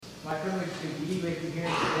My privilege to be with you here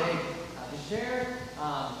today to share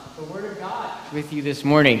the Word of God with you this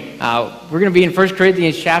morning. We're going to be in 1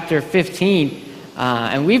 Corinthians chapter 15,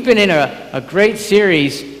 and we've been in a great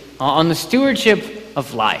series on the stewardship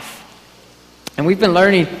of life. And we've been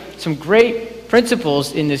learning some great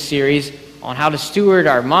principles in this series on how to steward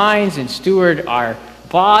our minds and steward our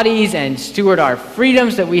bodies and steward our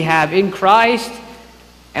freedoms that we have in Christ.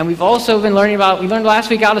 And we've also been learning we learned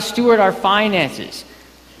last week how to steward our finances.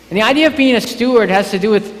 And the idea of being a steward has to do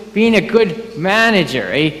with being a good manager,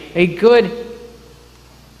 a good,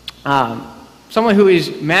 someone who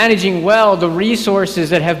is managing well the resources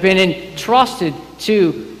that have been entrusted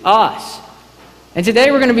to us. And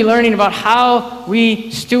today we're going to be learning about how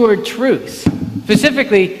we steward truth,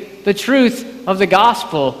 specifically the truth of the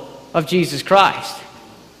gospel of Jesus Christ.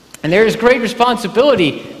 And there is great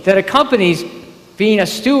responsibility that accompanies being a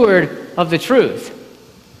steward of the truth.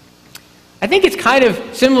 I think it's kind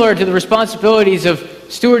of similar to the responsibilities of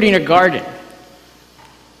stewarding a garden.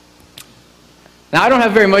 Now, I don't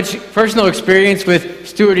have very much personal experience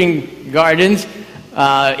with stewarding gardens.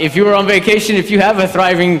 If you were on vacation, if you have a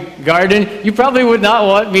thriving garden, you probably would not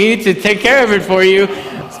want me to take care of it for you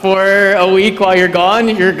for a week while you're gone.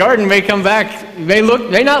 Your garden may come back, may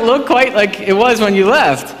not look quite like it was when you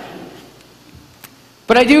left.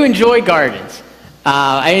 But I do enjoy gardens.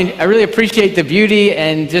 I really appreciate the beauty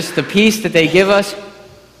and just the peace that they give us.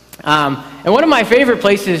 And one of my favorite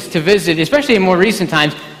places to visit, especially in more recent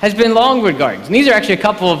times, has been Longwood Gardens. And these are actually a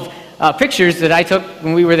couple of pictures that I took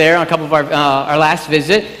when we were there on a couple of our last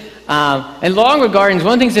visit. And Longwood Gardens,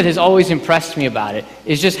 one of the things that has always impressed me about it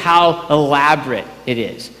is just how elaborate it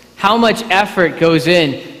is. How much effort goes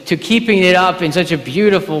in to keeping it up in such a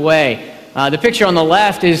beautiful way. The picture on the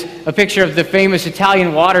left is a picture of the famous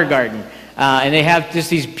Italian water garden. And they have just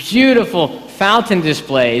these beautiful fountain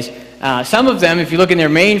displays. Some of them, if you look in their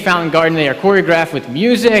main fountain garden, they are choreographed with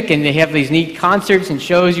music, and they have these neat concerts and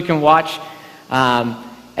shows you can watch.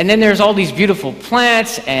 And then there's all these beautiful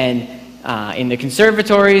plants and in the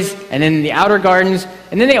conservatories, and then in the outer gardens.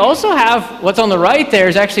 And then they also have, what's on the right there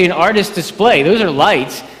is actually an artist display. Those are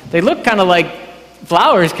lights. They look kind of like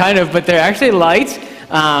flowers, but they're actually lights.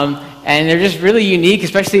 And they're just really unique,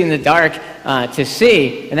 especially in the dark, to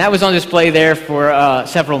see. And that was on display there for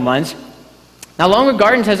several months. Now, Longwood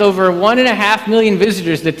Gardens has over 1.5 million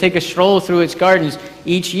visitors that take a stroll through its gardens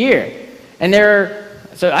each year. And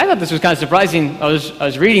so I thought this was kind of surprising. I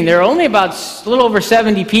was reading, there are only about a little over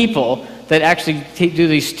 70 people that actually do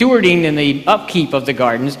the stewarding and the upkeep of the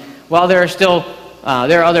gardens, while there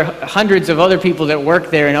are hundreds of other people that work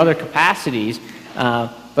there in other capacities.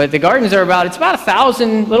 But the gardens are it's about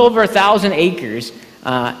 1,000, little over 1,000 acres.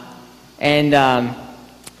 And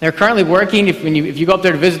they're currently working, if you go up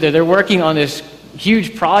there to visit they're working on this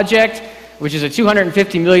huge project, which is a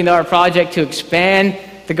 $250 million project to expand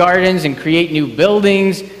the gardens and create new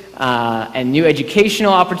buildings and new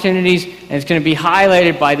educational opportunities. And it's going to be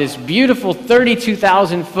highlighted by this beautiful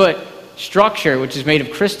 32,000-foot structure, which is made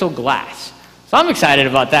of crystal glass. So I'm excited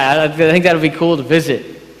about that. I think that'll be cool to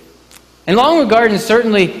visit. And Longwood Gardens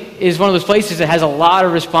certainly is one of those places that has a lot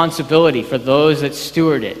of responsibility for those that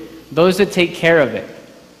steward it, those that take care of it.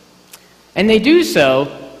 And they do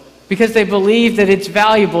so because they believe that it's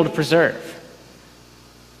valuable to preserve.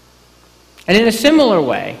 And in a similar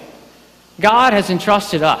way, God has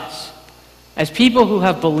entrusted us, as people who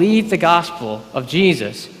have believed the gospel of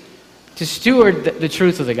Jesus, to steward the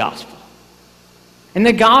truth of the gospel. And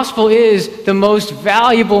the gospel is the most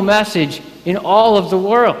valuable message in all of the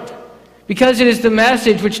world, because it is the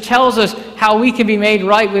message which tells us how we can be made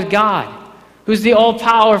right with God, who's the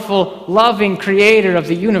all-powerful, loving creator of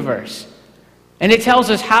the universe. And it tells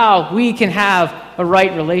us how we can have a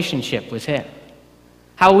right relationship with Him,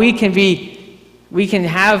 how we can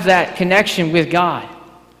have that connection with God.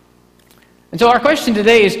 And so our question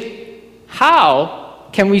today is, how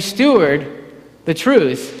can we steward the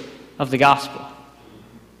truth of the gospel?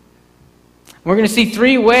 We're going to see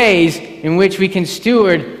 3 ways in which we can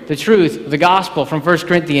steward the truth of the gospel from 1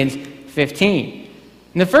 Corinthians 15.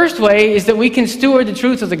 And the first way is that we can steward the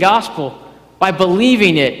truth of the gospel by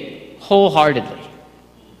believing it wholeheartedly.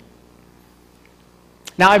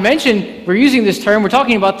 Now, I mentioned we're using this term, we're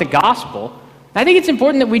talking about the gospel. I think it's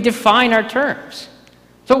important that we define our terms.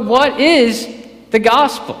 So what is the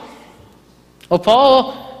gospel?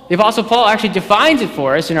 Well, the Apostle Paul actually defines it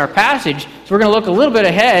for us in our passage. So we're going to look a little bit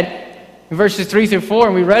ahead in verses 3 through 4,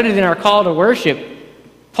 and we read it in our call to worship.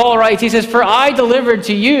 Paul writes, he says, "For I delivered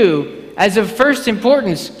to you as of first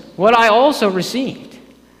importance what I also received,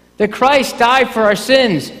 that Christ died for our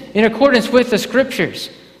sins in accordance with the Scriptures,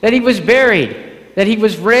 that He was buried, that He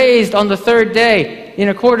was raised on the third day in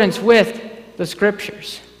accordance with the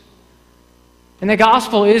Scriptures. And the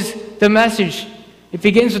gospel is the message. It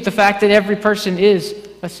begins with the fact that every person is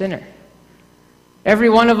a sinner. Every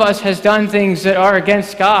one of us has done things that are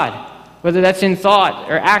against God, whether that's in thought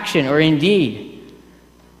or action or in deed.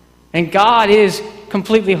 And God is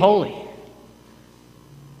completely holy.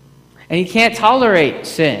 And He can't tolerate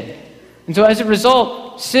sin. And so as a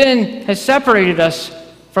result, sin has separated us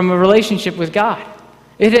from a relationship with God.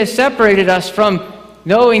 It has separated us from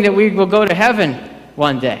knowing that we will go to heaven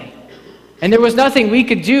one day. And there was nothing we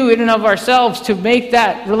could do in and of ourselves to make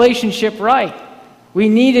that relationship right. We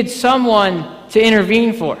needed someone to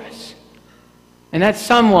intervene for us. And that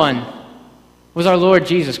someone was our Lord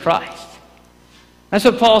Jesus Christ. That's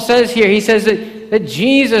what Paul says here. He says that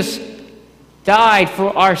Jesus died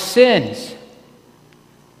for our sins.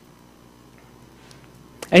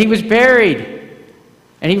 And He was buried.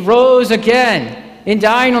 And He rose again. In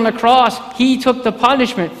dying on the cross, He took the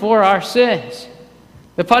punishment for our sins.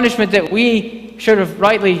 The punishment that we should have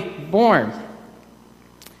rightly borne.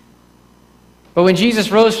 But when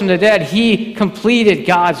Jesus rose from the dead, He completed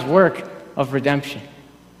God's work of redemption.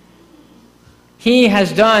 He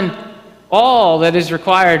has done all that is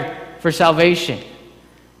required for salvation.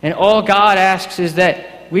 And all God asks is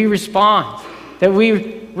that we respond, that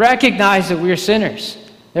we recognize that we are sinners,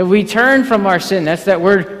 that we turn from our sin, that's that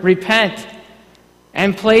word repent,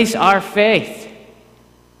 and place our faith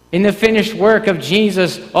in the finished work of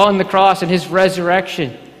Jesus on the cross and His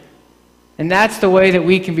resurrection. And that's the way that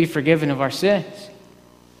we can be forgiven of our sins.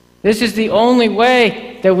 This is the only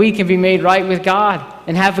way that we can be made right with God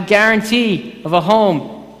and have a guarantee of a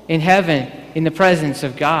home in heaven in the presence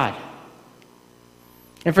of God.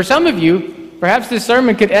 And for some of you, perhaps this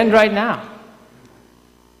sermon could end right now.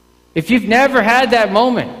 If you've never had that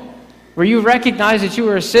moment where you recognize that you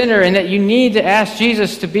are a sinner and that you need to ask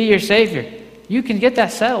Jesus to be your Savior, you can get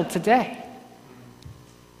that settled today.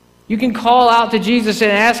 You can call out to Jesus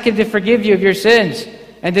and ask Him to forgive you of your sins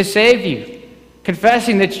and to save you,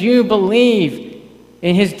 confessing that you believe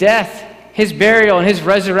in His death, His burial, and His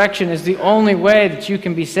resurrection as the only way that you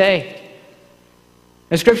can be saved.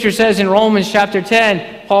 The Scripture says in Romans chapter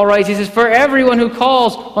 10, Paul writes, he says, "For everyone who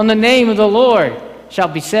calls on the name of the Lord shall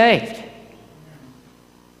be saved."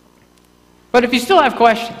 But if you still have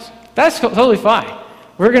questions, that's totally fine.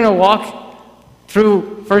 We're going to walk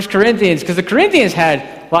through 1 Corinthians, because the Corinthians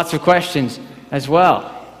had lots of questions as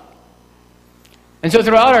well. And so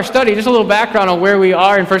throughout our study, just a little background on where we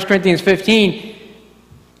are in 1 Corinthians 15.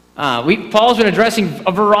 Paul's been addressing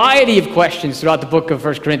a variety of questions throughout the book of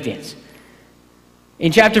 1 Corinthians.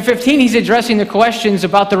 In chapter 15, he's addressing the questions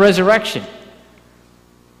about the resurrection.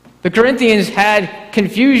 The Corinthians had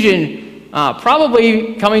confusion,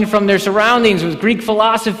 probably coming from their surroundings with Greek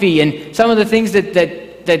philosophy and some of the things that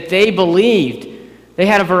they believed. They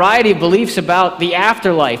had a variety of beliefs about the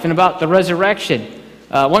afterlife and about the resurrection.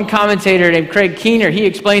 One commentator named Craig Keener, he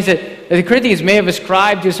explains that the Corinthians may have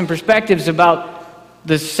ascribed to some perspectives about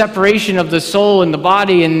the separation of the soul and the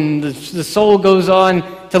body, and the soul goes on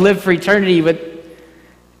to live for eternity.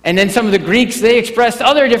 And then some of the Greeks, they expressed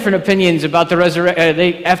other different opinions about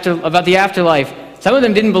about the afterlife. Some of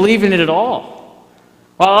them didn't believe in it at all,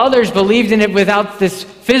 while others believed in it without this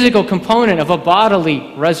physical component of a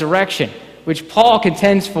bodily resurrection, which Paul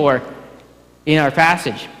contends for in our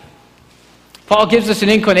passage. Paul gives us an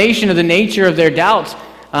inclination of the nature of their doubts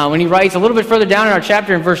when he writes a little bit further down in our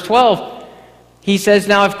chapter in verse 12. He says,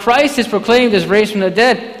 "Now if Christ is proclaimed as raised from the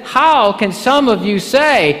dead, how can some of you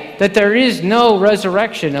say that there is no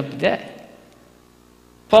resurrection of the dead?"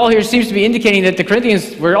 Paul here seems to be indicating that the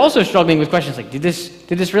Corinthians were also struggling with questions like, did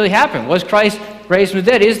this really happen? Was Christ raised from the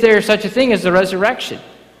dead? Is there such a thing as the resurrection?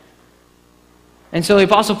 And so the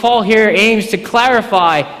Apostle Paul here aims to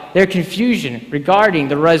clarify their confusion regarding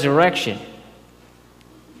the resurrection.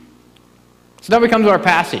 So now we come to our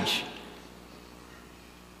passage,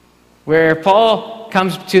 where Paul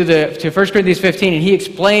comes to 1 Corinthians 15, and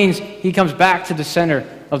he comes back to the center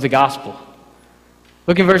of the gospel.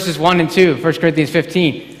 Look in verses 1 and 2, 1 Corinthians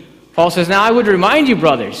 15. Paul says, "Now I would remind you,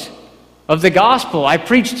 brothers, of the gospel I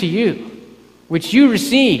preached to you, which you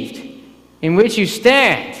received, in which you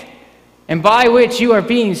stand, and by which you are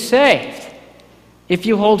being saved, if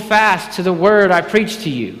you hold fast to the word I preached to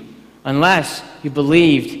you, unless you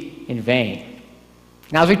believed in vain."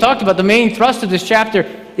 Now, as we talked about, the main thrust of this chapter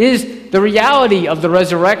is the reality of the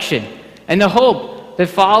resurrection and the hope that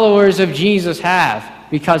followers of Jesus have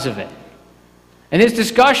because of it. And this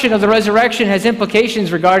discussion of the resurrection has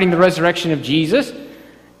implications regarding the resurrection of Jesus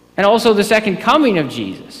and also the second coming of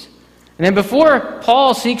Jesus. And then before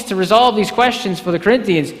Paul seeks to resolve these questions for the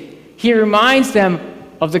Corinthians, he reminds them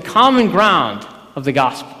of the common ground of the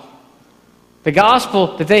gospel. The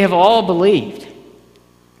gospel that they have all believed.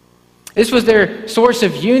 This was their source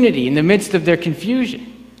of unity in the midst of their confusion.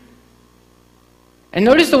 And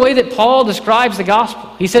notice the way that Paul describes the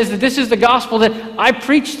gospel. He says that this is the gospel that I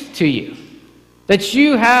preached to you, that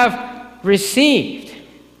you have received.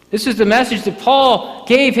 This is the message that Paul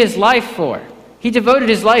gave his life for. He devoted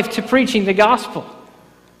his life to preaching the gospel.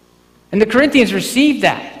 And the Corinthians received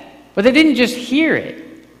that, but they didn't just hear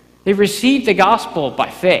it. They received the gospel by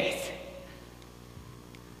faith.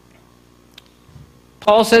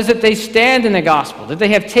 Paul says that they stand in the gospel, that they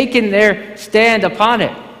have taken their stand upon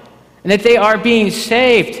it, and that they are being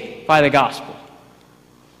saved by the gospel.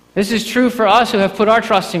 This is true for us who have put our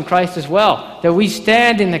trust in Christ as well, that we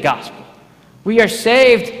stand in the gospel. We are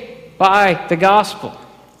saved by the gospel.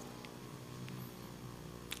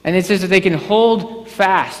 And it says that they can hold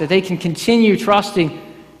fast, that they can continue trusting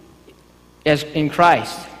in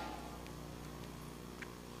Christ.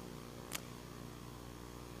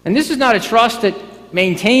 And this is not a trust that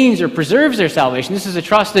maintains or preserves their salvation. This is a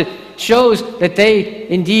trust that shows that they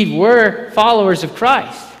indeed were followers of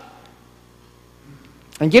Christ.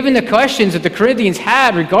 And given the questions that the Corinthians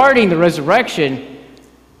had regarding the resurrection,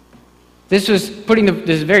 this was putting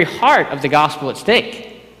the very heart of the gospel at stake.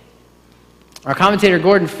 Our commentator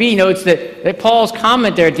Gordon Fee notes that Paul's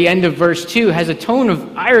comment there at the end of verse 2 has a tone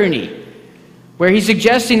of irony, where he's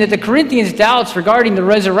suggesting that the Corinthians' doubts regarding the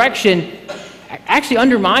resurrection actually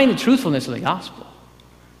undermine the truthfulness of the gospel.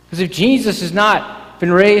 Because if Jesus has not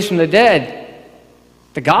been raised from the dead,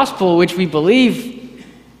 the gospel which we believe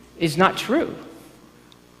is not true.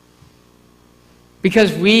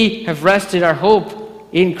 Because we have rested our hope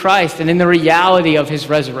in Christ and in the reality of his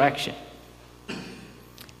resurrection.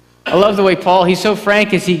 I love the way Paul, he's so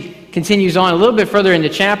frank as he continues on a little bit further in the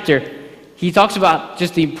chapter. He talks about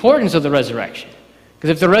just the importance of the resurrection. Because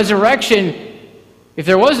if there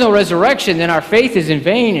was no resurrection, then our faith is in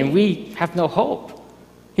vain and we have no hope.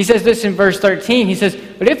 He says this in verse 13. He says,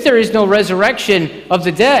 but if there is no resurrection of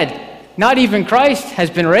the dead, not even Christ has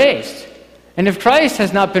been raised. And if Christ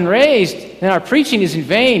has not been raised, then our preaching is in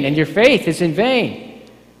vain and your faith is in vain.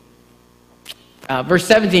 Verse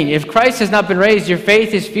 17, if Christ has not been raised, your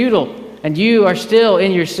faith is futile and you are still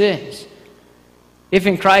in your sins. If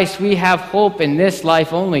in Christ we have hope in this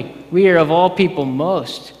life only, we are of all people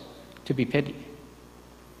most to be pitied.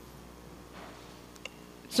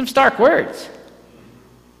 Some stark words.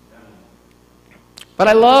 But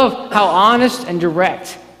I love how honest and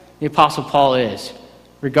direct the Apostle Paul is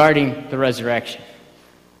regarding the resurrection.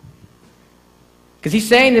 Because he's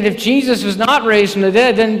saying that if Jesus was not raised from the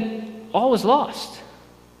dead, then all was lost.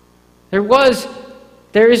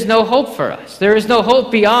 There is no hope for us. There is no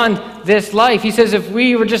hope beyond this life. He says if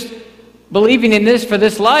we were just believing in this for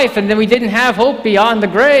this life and then we didn't have hope beyond the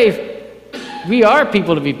grave, we are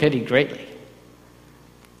people to be pitied greatly.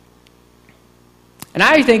 And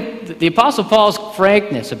I think that the Apostle Paul's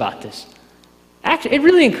frankness about this, actually, it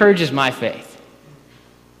really encourages my faith.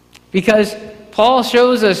 Because Paul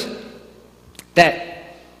shows us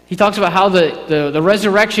that he talks about how the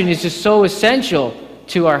resurrection is just so essential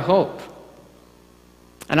to our hope.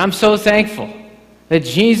 And I'm so thankful that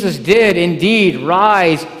Jesus did indeed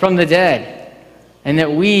rise from the dead and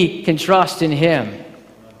that we can trust in him.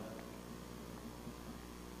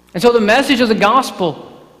 And so the message of the gospel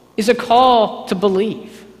is a call to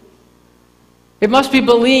believe. It must be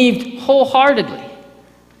believed wholeheartedly.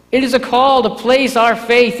 It is a call to place our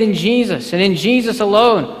faith in Jesus and in Jesus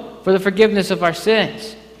alone for the forgiveness of our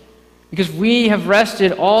sins. Because we have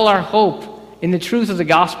rested all our hope in the truth of the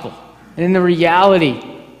gospel and in the reality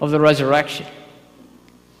of the resurrection.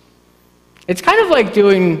 It's kind of like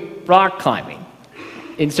doing rock climbing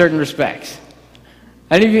in certain respects.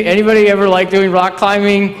 Anybody ever like doing rock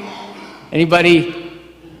climbing? Anybody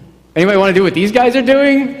want to do what these guys are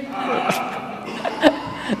doing?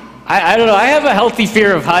 I don't know. I have a healthy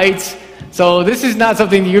fear of heights, so this is not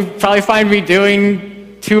something you probably find me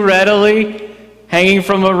doing too readily, hanging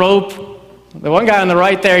from a rope. The one guy on the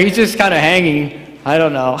right there, he's just kind of hanging. I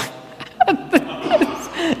don't know.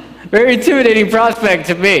 Very intimidating prospect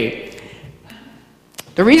to me.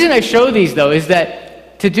 The reason I show these, though, is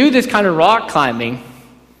that to do this kind of rock climbing,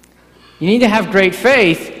 you need to have great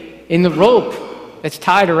faith in the rope that's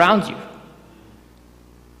tied around you.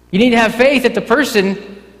 You need to have faith that the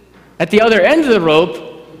person at the other end of the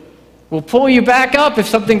rope will pull you back up if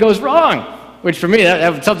something goes wrong, which for me,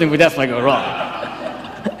 something would definitely go wrong.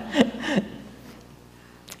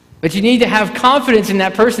 But you need to have confidence in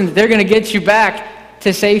that person that they're going to get you back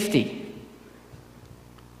to safety.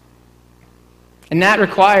 And that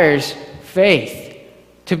requires faith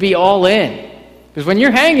to be all in. Because when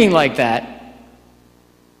you're hanging like that,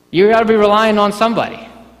 You got to be relying on somebody.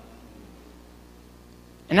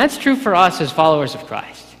 And that's true for us as followers of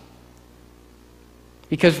Christ.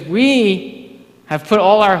 Because we have put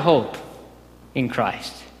all our hope in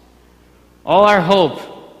Christ. All our hope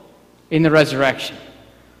in the resurrection.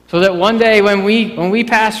 So that one day when we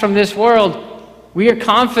pass from this world, we are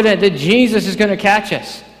confident that Jesus is going to catch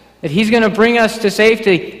us. That He's going to bring us to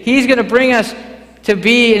safety. He's going to bring us to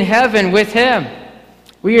be in heaven with Him.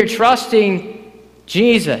 We are trusting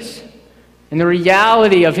Jesus and the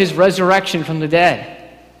reality of His resurrection from the dead.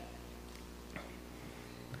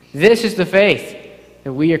 This is the faith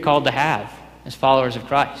that we are called to have as followers of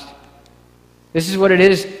Christ. This is what it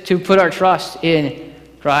is to put our trust in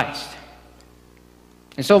Christ.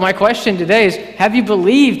 And so my question today is, have you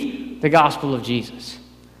believed the gospel of Jesus?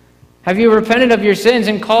 Have you repented of your sins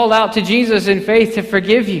and called out to Jesus in faith to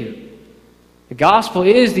forgive you? The gospel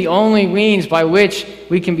is the only means by which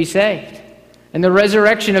we can be saved. And the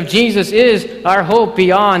resurrection of Jesus is our hope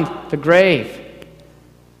beyond the grave.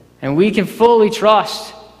 And we can fully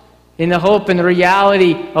trust in the hope and the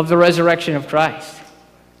reality of the resurrection of Christ.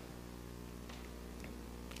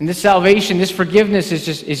 And this salvation, this forgiveness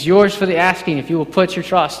is yours for the asking if you will put your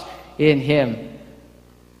trust in Him.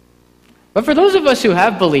 But for those of us who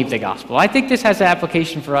have believed the gospel, I think this has an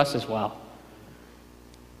application for us as well.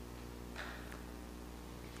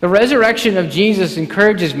 The resurrection of Jesus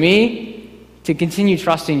encourages me to continue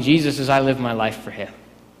trusting Jesus as I live my life for Him.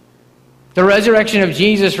 The resurrection of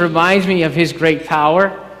Jesus reminds me of His great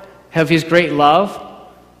power, of His great love,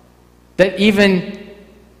 that even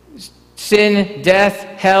sin, death,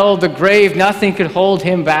 hell, the grave, nothing could hold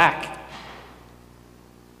Him back.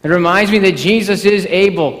 It reminds me that Jesus is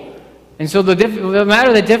able. And so no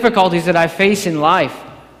matter the difficulties that I face in life,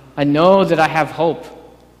 I know that I have hope.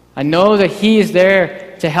 I know that He is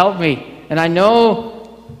there to help me. And I know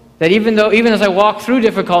that even as I walk through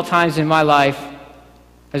difficult times in my life,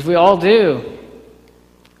 as we all do,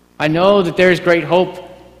 I know that there is great hope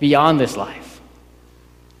beyond this life.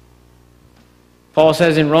 Paul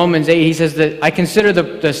says in Romans 8, he says that I consider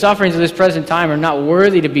the sufferings of this present time are not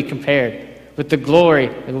worthy to be compared with the glory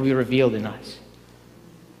that will be revealed in us.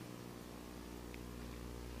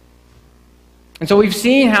 And so we've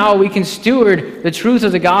seen how we can steward the truth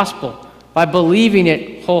of the gospel by believing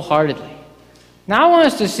it wholeheartedly. Now I want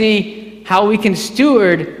us to see how we can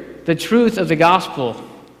steward the truth of the gospel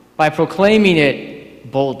by proclaiming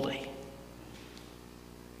it boldly.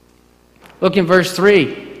 Look in verse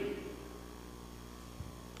 3.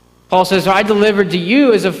 Paul says, I delivered to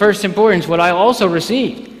you as of first importance what I also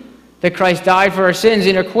received, that Christ died for our sins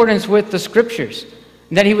in accordance with the Scriptures,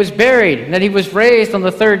 and that He was buried, and that He was raised on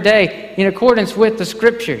the third day in accordance with the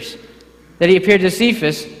Scriptures, that He appeared to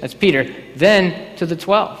Cephas, that's Peter, then to the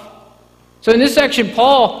 12. So in this section,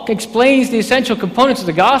 Paul explains the essential components of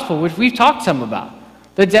the gospel, which we've talked some about,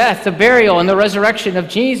 the death, the burial, and the resurrection of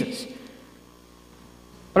Jesus.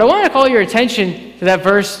 But I want to call your attention to that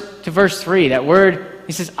verse, to verse 3, that word.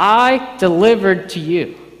 He says, I delivered to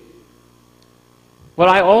you what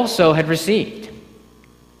I also had received.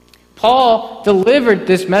 Paul delivered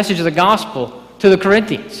this message of the gospel to the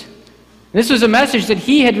Corinthians. This was a message that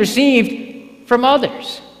he had received from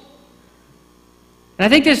others. And I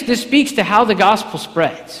think this speaks to how the gospel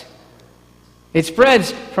spreads. It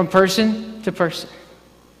spreads from person to person.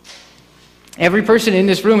 Every person in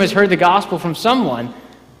this room has heard the gospel from someone.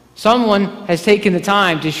 Someone has taken the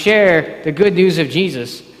time to share the good news of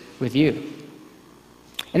Jesus with you.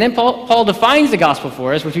 And then Paul defines the gospel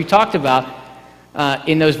for us, which we talked about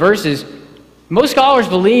in those verses. Most scholars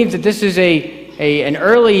believe that this is an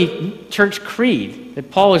early church creed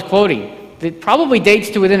that Paul is quoting that probably dates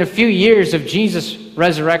to within a few years of Jesus'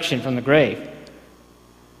 resurrection from the grave.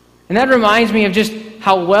 And that reminds me of just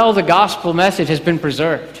how well the gospel message has been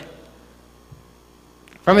preserved.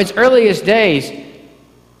 From its earliest days.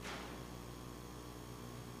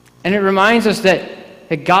 And it reminds us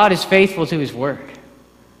that God is faithful to His word.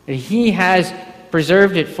 That He has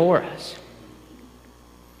preserved it for us.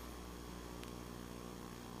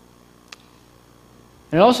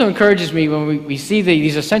 And it also encourages me when we see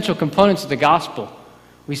these essential components of the gospel.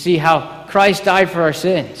 We see how Christ died for our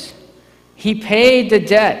sins. He paid the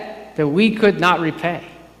debt that we could not repay.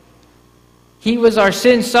 He was our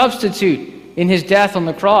sin substitute in His death on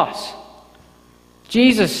the cross.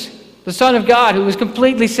 Jesus, the Son of God, who was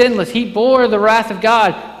completely sinless, He bore the wrath of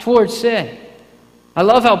God towards sin. I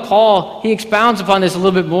love how Paul, he expounds upon this a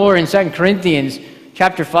little bit more in 2 Corinthians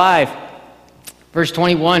chapter 5, verse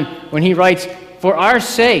 21, when he writes, for our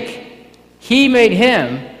sake, He made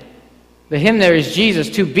Him, the Him there is Jesus,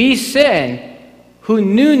 to be sin who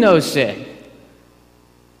knew no sin,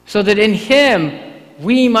 so that in Him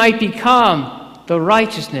we might become the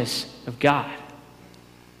righteousness of God.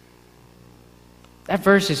 That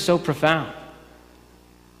verse is so profound.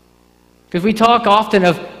 Because we talk often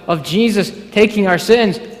of Jesus taking our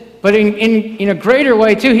sins, but in a greater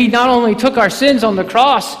way too, he not only took our sins on the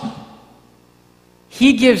cross,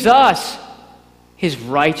 he gives us his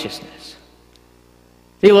righteousness.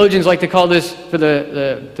 Theologians like to call this, for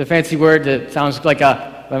the fancy word that sounds like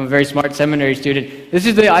I'm a very smart seminary student, this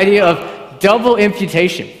is the idea of double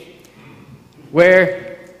imputation,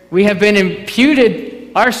 where we have been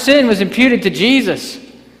imputed, our sin was imputed to Jesus,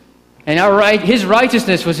 and his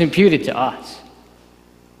righteousness was imputed to us.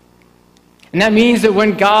 And that means that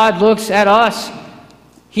when God looks at us,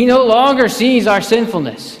 he no longer sees our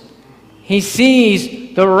sinfulness. He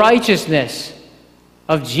sees the righteousness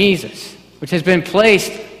of Jesus, which has been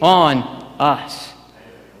placed on us.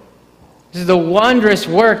 This is the wondrous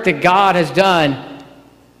work that God has done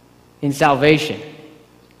in salvation.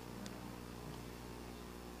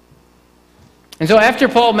 And so after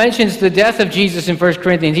Paul mentions the death of Jesus in 1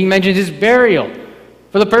 Corinthians, he mentions his burial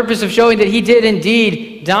for the purpose of showing that he did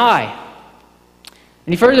indeed die.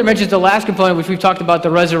 And he further mentions the last component, which we've talked about, the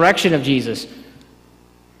resurrection of Jesus.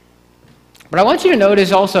 But I want you to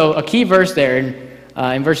notice also a key verse there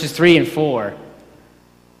in verses 3 and 4.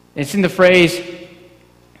 It's in the phrase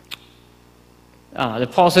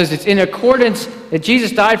that Paul says it's in accordance, that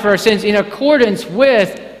Jesus died for our sins in accordance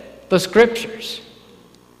with the Scriptures.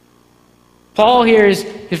 Paul here is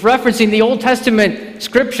referencing the Old Testament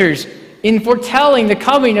Scriptures in foretelling the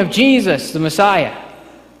coming of Jesus, the Messiah.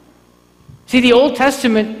 See, the Old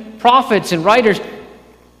Testament prophets and writers,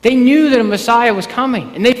 they knew that a Messiah was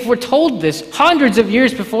coming, and they foretold this hundreds of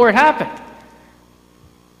years before it happened.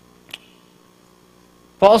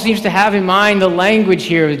 Paul seems to have in mind the language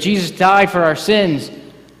here that Jesus died for our sins,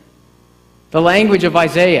 the language of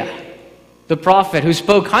Isaiah, the prophet who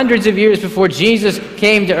spoke hundreds of years before Jesus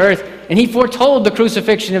came to earth, and he foretold the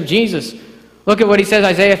crucifixion of Jesus. Look at what he says,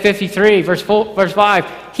 Isaiah 53, verse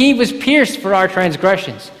 5. He was pierced for our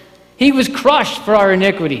transgressions. He was crushed for our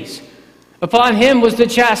iniquities. Upon him was the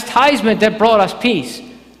chastisement that brought us peace,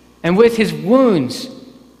 and with his wounds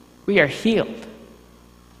we are healed.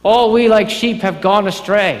 All we like sheep have gone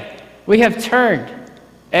astray. We have turned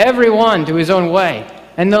every one to his own way,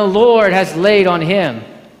 and the Lord has laid on him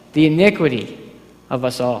the iniquity of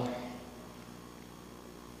us all.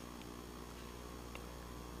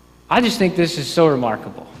 I just think this is so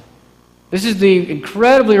remarkable. This is the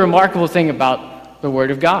incredibly remarkable thing about the Word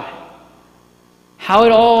of God. How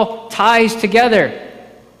it all ties together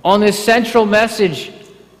on this central message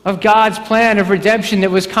of God's plan of redemption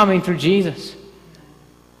that was coming through Jesus.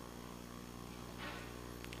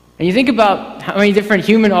 And you think about how many different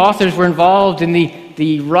human authors were involved in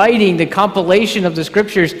the writing, the compilation of the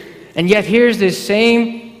Scriptures, and yet here's this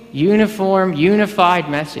same uniform, unified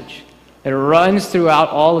message that runs throughout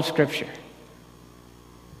all of Scripture.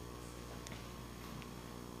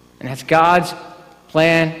 And that's God's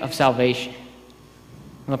plan of salvation.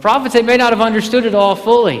 And the prophets, they may not have understood it all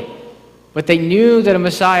fully, but they knew that a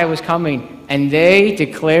Messiah was coming, and they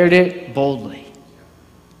declared it boldly.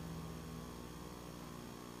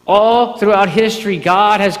 All throughout history,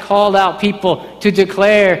 God has called out people to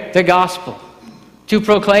declare the gospel, to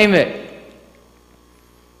proclaim it.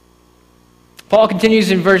 Paul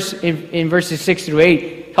continues in verses 6 through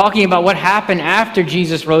 8, talking about what happened after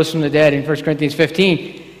Jesus rose from the dead in 1 Corinthians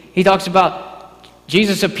 15. He talks about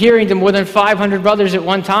Jesus appearing to more than 500 brothers at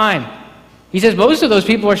one time. He says most of those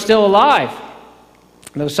people are still alive,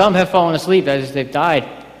 though some have fallen asleep as they've died.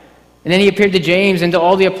 And then he appeared to James and to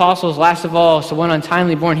all the apostles. Last of all, so when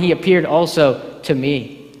untimely born, he appeared also to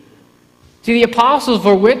me. See, the apostles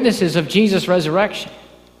were witnesses of Jesus' resurrection.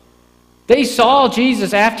 They saw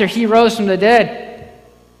Jesus after he rose from the dead,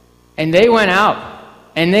 and they went out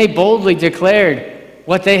and they boldly declared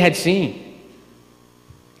what they had seen.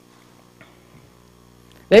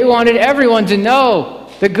 They wanted everyone to know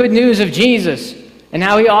the good news of Jesus and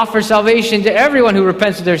how he offers salvation to everyone who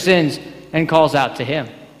repents of their sins and calls out to him.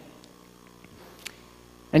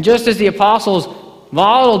 And just as the apostles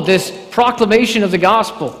modeled this proclamation of the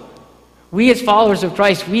gospel, we as followers of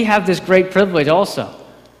Christ, we have this great privilege also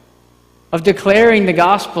of declaring the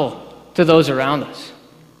gospel to those around us.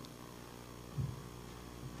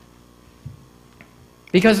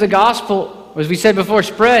 Because the gospel, as we said before,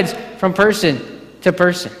 spreads from person to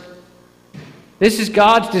person. This is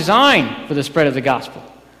God's design for the spread of the gospel.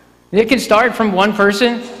 It can start from one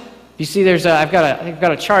person. You see, I've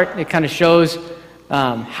got a chart that kind of shows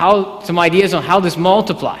some ideas on how this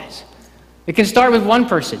multiplies. It can start with one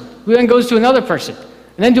person, who then goes to another person,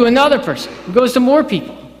 and then to another person, who goes to more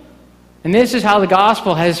people. And this is how the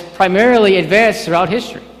gospel has primarily advanced throughout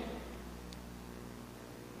history.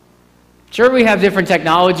 Sure, we have different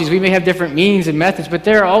technologies, we may have different means and methods, but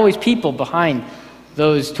there are always people behind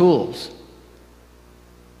those tools.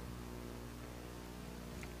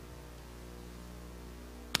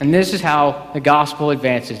 And this is how the gospel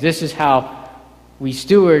advances. This is how we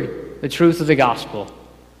steward the truth of the gospel,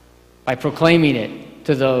 by proclaiming it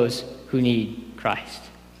to those who need Christ.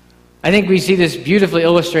 I think we see this beautifully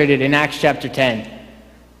illustrated in Acts chapter 10.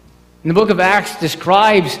 And the book of Acts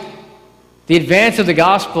describes the advance of the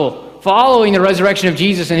gospel following the resurrection of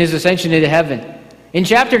Jesus and his ascension into heaven. In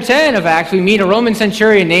chapter 10 of Acts, we meet a Roman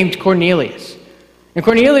centurion named Cornelius. And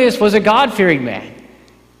Cornelius was a God-fearing man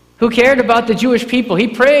who cared about the Jewish people. He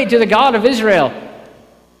prayed to the God of Israel.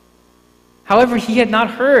 However, he had not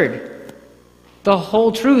heard the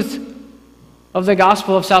whole truth of the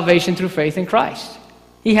gospel of salvation through faith in Christ.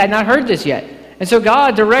 He had not heard this yet. And so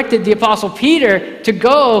God directed the apostle Peter to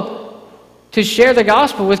go to share the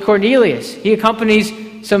gospel with Cornelius. He accompanies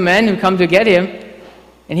some men who come to get him,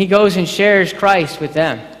 and he goes and shares Christ with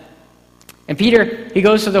them. And Peter, he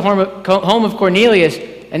goes to the home of Cornelius,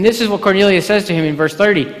 and this is what Cornelius says to him in verse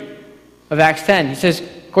 30 of Acts 10. He says,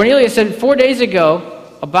 Cornelius said, 4 days ago,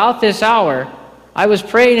 about this hour, I was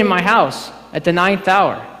praying in my house at the 9th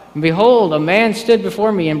hour. And behold, a man stood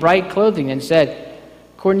before me in bright clothing and said,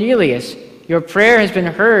 Cornelius, your prayer has been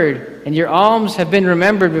heard, and your alms have been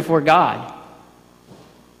remembered before God.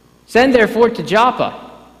 Send therefore to Joppa,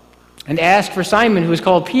 and ask for Simon, who is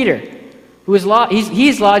called Peter, who is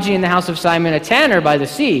he's lodging in the house of Simon, a tanner by the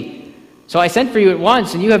sea. So I sent for you at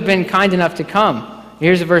once, and you have been kind enough to come.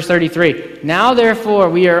 Here's verse 33. Now therefore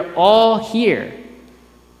we are all here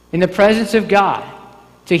in the presence of God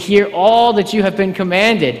to hear all that you have been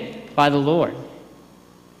commanded by the Lord.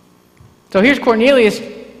 So here's Cornelius.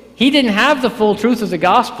 He didn't have the full truth of the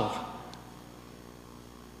gospel,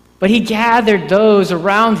 but he gathered those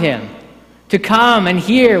around him to come and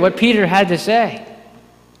hear what Peter had to say.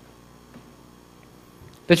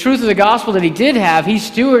 The truth of the gospel that he did have, he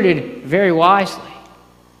stewarded very wisely.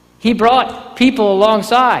 He brought people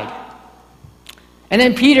alongside. And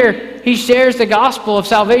then Peter, he shares the gospel of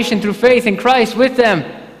salvation through faith in Christ with them.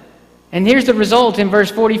 And here's the result. In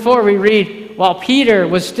verse 44 we read, while Peter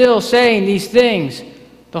was still saying these things,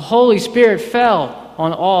 the Holy Spirit fell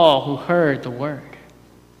on all who heard the word.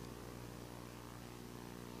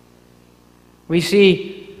 We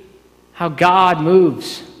see how God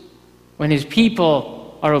moves when his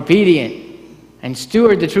people are obedient and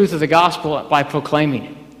steward the truth of the gospel by proclaiming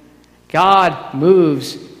it. God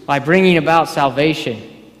moves by bringing about salvation.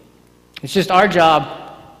 It's just our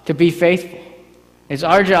job to be faithful. It's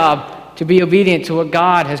our job to be obedient to what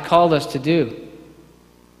God has called us to do.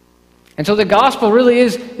 And so the gospel really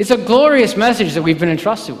it's a glorious message that we've been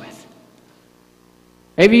entrusted with.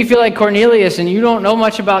 Maybe you feel like Cornelius and you don't know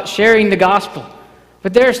much about sharing the gospel,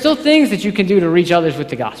 but there are still things that you can do to reach others with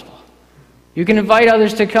the gospel. You can invite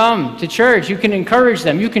others to come to church. You can encourage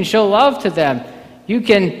them. You can show love to them. You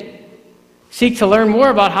can seek to learn more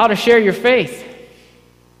about how to share your faith.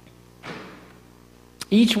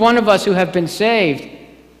 Each one of us who have been saved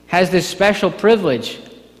has this special privilege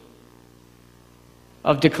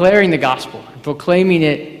of declaring the gospel, proclaiming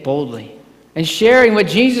it boldly, and sharing what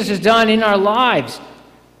Jesus has done in our lives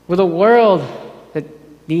with a world that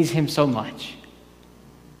needs him so much.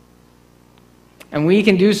 And we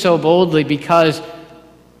can do so boldly because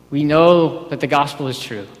we know that the gospel is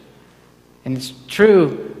true. And it's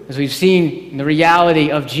true as we've seen in the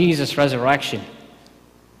reality of Jesus' resurrection.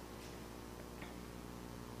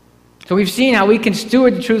 So we've seen how we can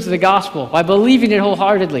steward the truth of the gospel by believing it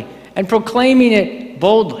wholeheartedly and proclaiming it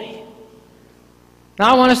boldly.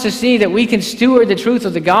 Now I want us to see that we can steward the truth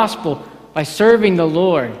of the gospel by serving the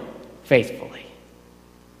Lord faithfully.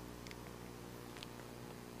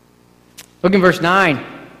 Look in verse 9,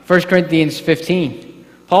 1 Corinthians 15.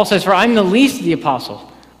 Paul says, for I'm the least of the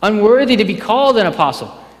apostles, unworthy to be called an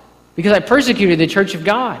apostle, because I persecuted the church of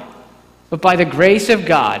God. But by the grace of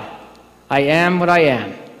God, I am what I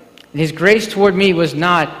am. And his grace toward me was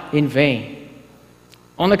not in vain.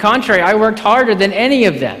 On the contrary, I worked harder than any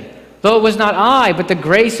of them, though it was not I, but the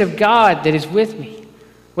grace of God that is with me.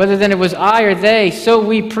 Whether then it was I or they, so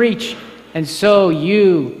we preach, and so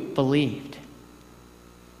you believed.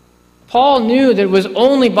 Paul knew that it was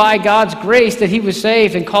only by God's grace that he was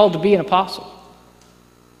saved and called to be an apostle.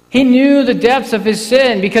 He knew the depths of his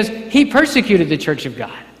sin because he persecuted the church of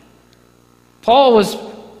God. Paul was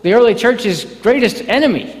the early church's greatest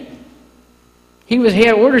enemy. He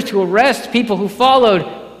had orders to arrest people who followed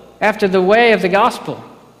after the way of the gospel.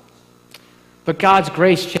 But God's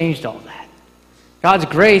grace changed all that. God's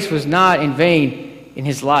grace was not in vain in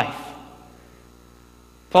his life.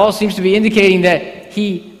 Paul seems to be indicating that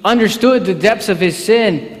he understood the depths of his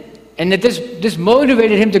sin and that this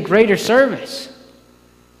motivated him to greater service.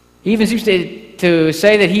 He even seems to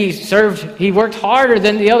say that he worked harder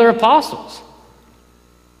than the other apostles.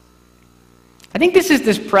 I think this is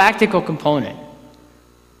this practical component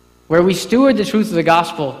where we steward the truth of the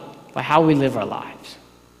gospel by how we live our lives.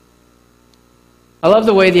 I love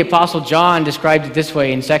the way the Apostle John described it this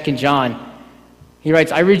way in 2 John. He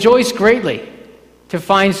writes, "I rejoice greatly to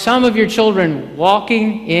find some of your children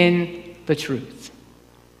walking in the truth,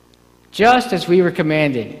 just as we were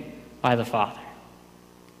commanded by the Father."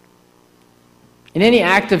 In any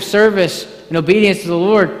act of service and obedience to the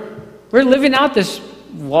Lord, we're living out this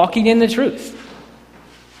walking in the truth.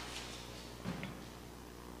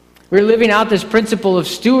 We're living out this principle of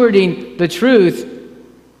stewarding the truth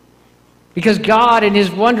because God, in his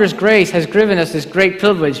wondrous grace, has given us this great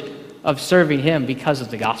privilege of serving him because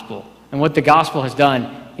of the gospel and what the gospel has done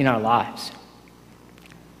in our lives.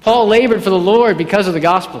 Paul labored for the Lord because of the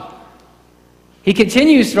gospel. He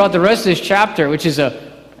continues throughout the rest of this chapter, which is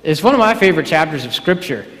one of my favorite chapters of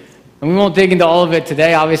Scripture. And we won't dig into all of it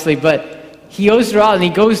today, obviously, but he goes throughout and he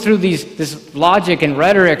goes through this logic and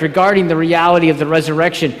rhetoric regarding the reality of the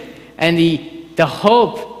resurrection and the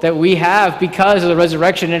hope that we have because of the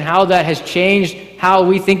resurrection and how that has changed how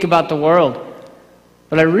we think about the world.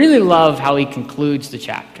 But I really love how he concludes the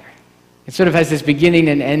chapter. It sort of has this beginning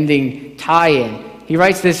and ending tie-in. He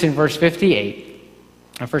writes this in verse 58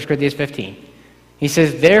 of 1 Corinthians 15. He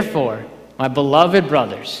says, "Therefore, my beloved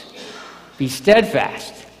brothers, be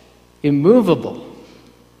steadfast, immovable,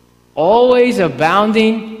 always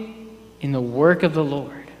abounding in the work of the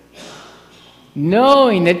Lord,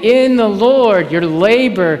 knowing that in the Lord your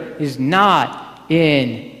labor is not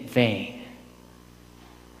in vain."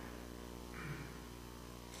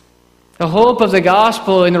 The hope of the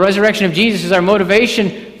gospel and the resurrection of Jesus is our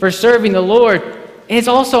motivation for serving the Lord. And it's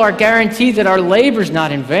also our guarantee that our labor is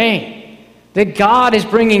not in vain, that God is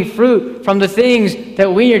bringing fruit from the things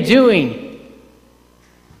that we are doing.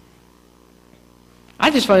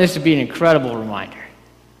 I just find this to be an incredible reminder.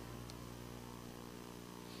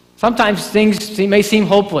 Sometimes things may seem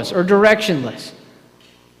hopeless or directionless.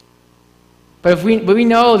 But we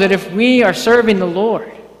know that if we are serving the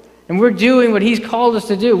Lord and we're doing what he's called us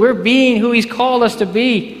to do, we're being who he's called us to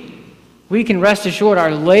be, we can rest assured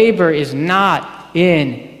our labor is not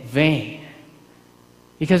in vain.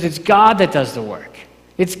 Because it's God that does the work.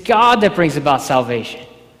 It's God that brings about salvation.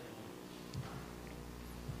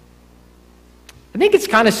 I think it's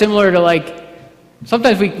kind of similar to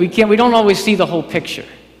sometimes we don't always see the whole picture.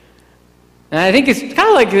 And I think it's kind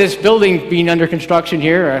of like this building being under construction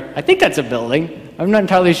here. Or I think that's a building. I'm not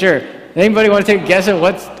entirely sure. Anybody want to take a guess at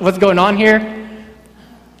what's going on here?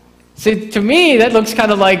 See, to me, that looks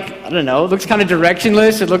kind of like, I don't know, it looks kind of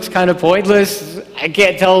directionless. It looks kind of pointless. I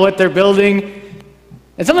can't tell what they're building.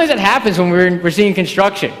 And sometimes that happens when we're seeing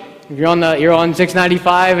construction. If you're on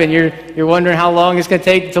 695 and you're wondering how long it's going to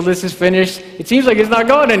take until this is finished, it seems like it's not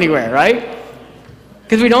going anywhere, right?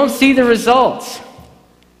 Because we don't see the results.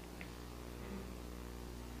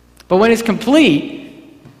 But when it's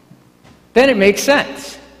complete, then it makes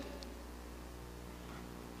sense.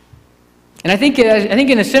 And I think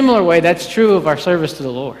in a similar way, that's true of our service to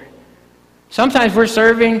the Lord. Sometimes we're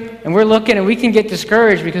serving and we're looking and we can get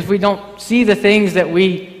discouraged because we don't see the things that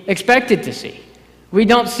we expected to see. We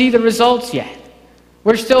don't see the results yet.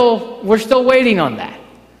 We're still waiting on that.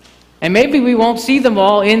 And maybe we won't see them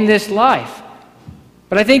all in this life.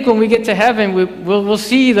 But I think when we get to heaven, we'll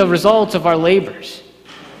see the results of our labors.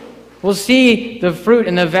 We'll see the fruit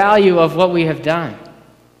and the value of what we have done.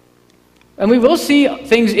 And we will see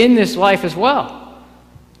things in this life as well.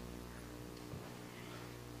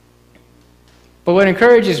 But what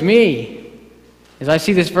encourages me is I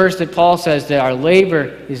see this verse that Paul says that our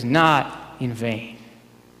labor is not in vain.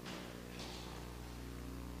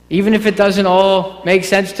 Even if it doesn't all make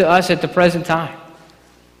sense to us at the present time,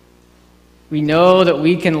 we know that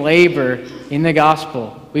we can labor in the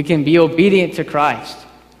gospel. We can be obedient to Christ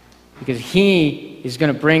because he is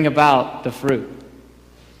going to bring about the fruit.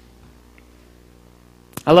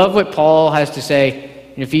 I love what Paul has to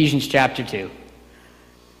say in Ephesians chapter 2.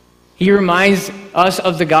 He reminds us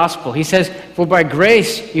of the gospel. He says, "For by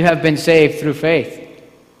grace you have been saved through faith.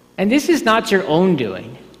 And this is not your own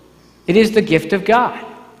doing. It is the gift of God.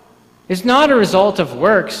 It's not a result of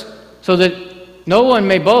works, so that no one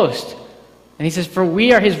may boast." And he says, "For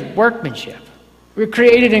we are his workmanship. We're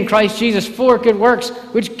created in Christ Jesus for good works,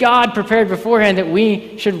 which God prepared beforehand that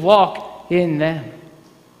we should walk in them."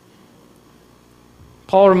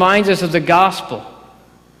 Paul reminds us of the gospel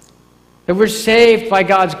That we're saved by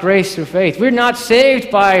God's grace through faith. We're not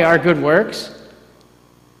saved by our good works.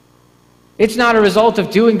 It's not a result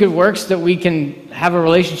of doing good works that we can have a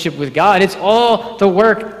relationship with God. It's all the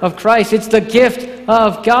work of Christ. It's the gift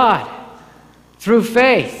of God through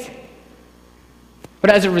faith.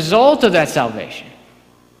 But as a result of that salvation,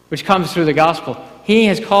 which comes through the gospel, He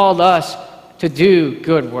has called us to do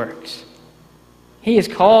good works. He has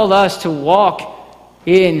called us to walk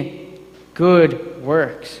in good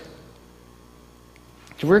works.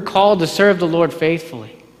 So we're called to serve the Lord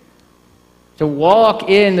faithfully, to walk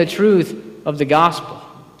in the truth of the gospel.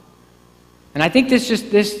 And I think this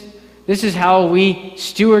is how we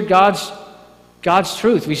steward God's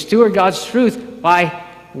truth. We steward God's truth by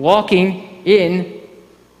walking in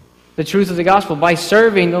the truth of the gospel, by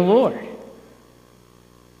serving the Lord.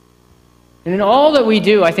 And in all that we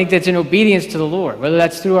do, I think that's in obedience to the Lord, whether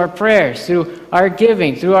that's through our prayers, through our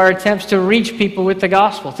giving, through our attempts to reach people with the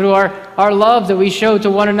gospel, through our love that we show to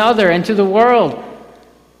one another and to the world,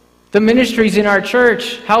 the ministries in our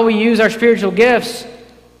church, how we use our spiritual gifts.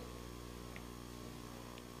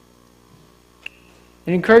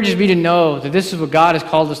 It encourages me to know that this is what God has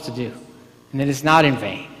called us to do, and that it's not in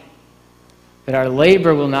vain, that our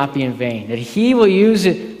labor will not be in vain, that He will use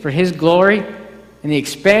it for His glory and the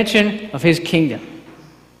expansion of His kingdom.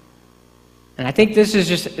 And I think this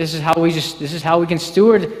is how we can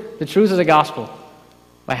steward the truth of the gospel,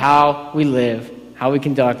 by how we live, how we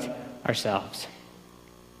conduct ourselves.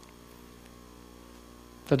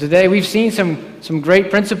 So today we've seen some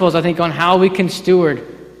great principles, I think, on how we can steward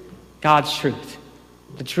God's truth,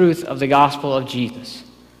 the truth of the gospel of Jesus.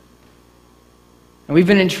 And we've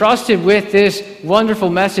been entrusted with this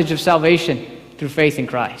wonderful message of salvation through faith in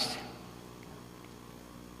Christ.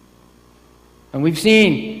 And we've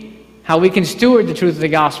seen how we can steward the truth of the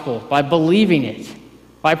gospel by believing it,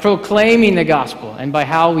 by proclaiming the gospel, and by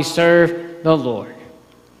how we serve the Lord.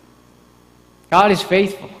 God is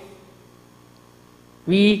faithful.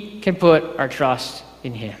 We can put our trust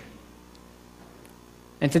in Him.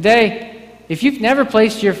 And today, if you've never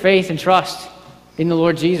placed your faith and trust in the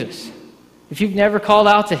Lord Jesus, if you've never called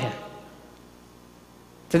out to Him,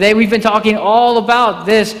 today we've been talking all about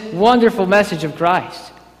this wonderful message of Christ.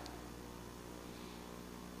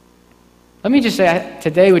 Let me just say,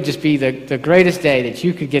 today would just be the greatest day that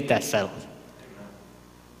you could get that settled.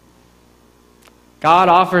 God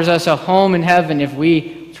offers us a home in heaven if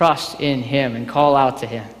we trust in Him and call out to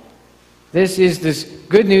Him. This is this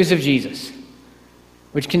good news of Jesus,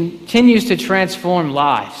 which continues to transform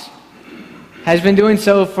lives. Has been doing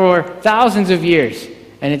so for thousands of years,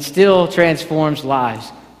 and it still transforms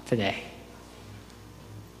lives today.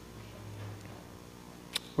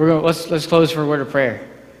 Let's close for a word of prayer.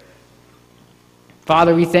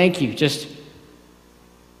 Father, we thank you just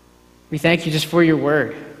for your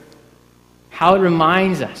word, how it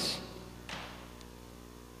reminds us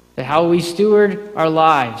that how we steward our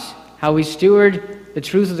lives, how we steward the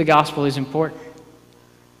truth of the gospel is important.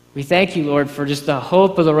 We thank you, Lord, for just the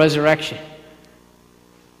hope of the resurrection.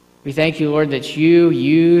 We thank you, Lord, that you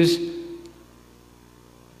use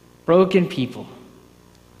broken people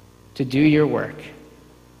to do your work.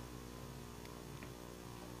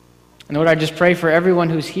 And Lord, I just pray for everyone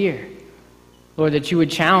who's here, Lord, that you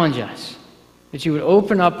would challenge us, that you would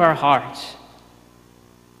open up our hearts.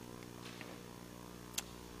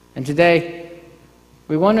 And today,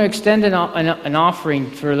 we want to extend an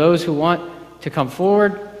offering for those who want to come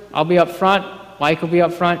forward. I'll be up front. Mike will be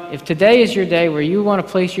up front. If today is your day where you want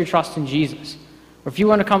to place your trust in Jesus, or if you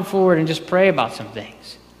want to come forward and just pray about some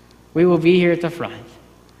things, we will be here at the front.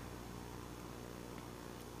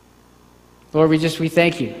 Lord, we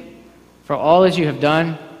thank you for all that you have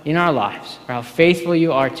done in our lives, for how faithful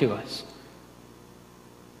you are to us.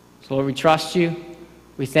 So Lord, we trust you.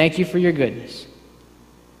 We thank you for your goodness.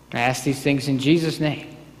 I ask these things in Jesus'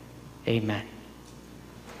 name. Amen.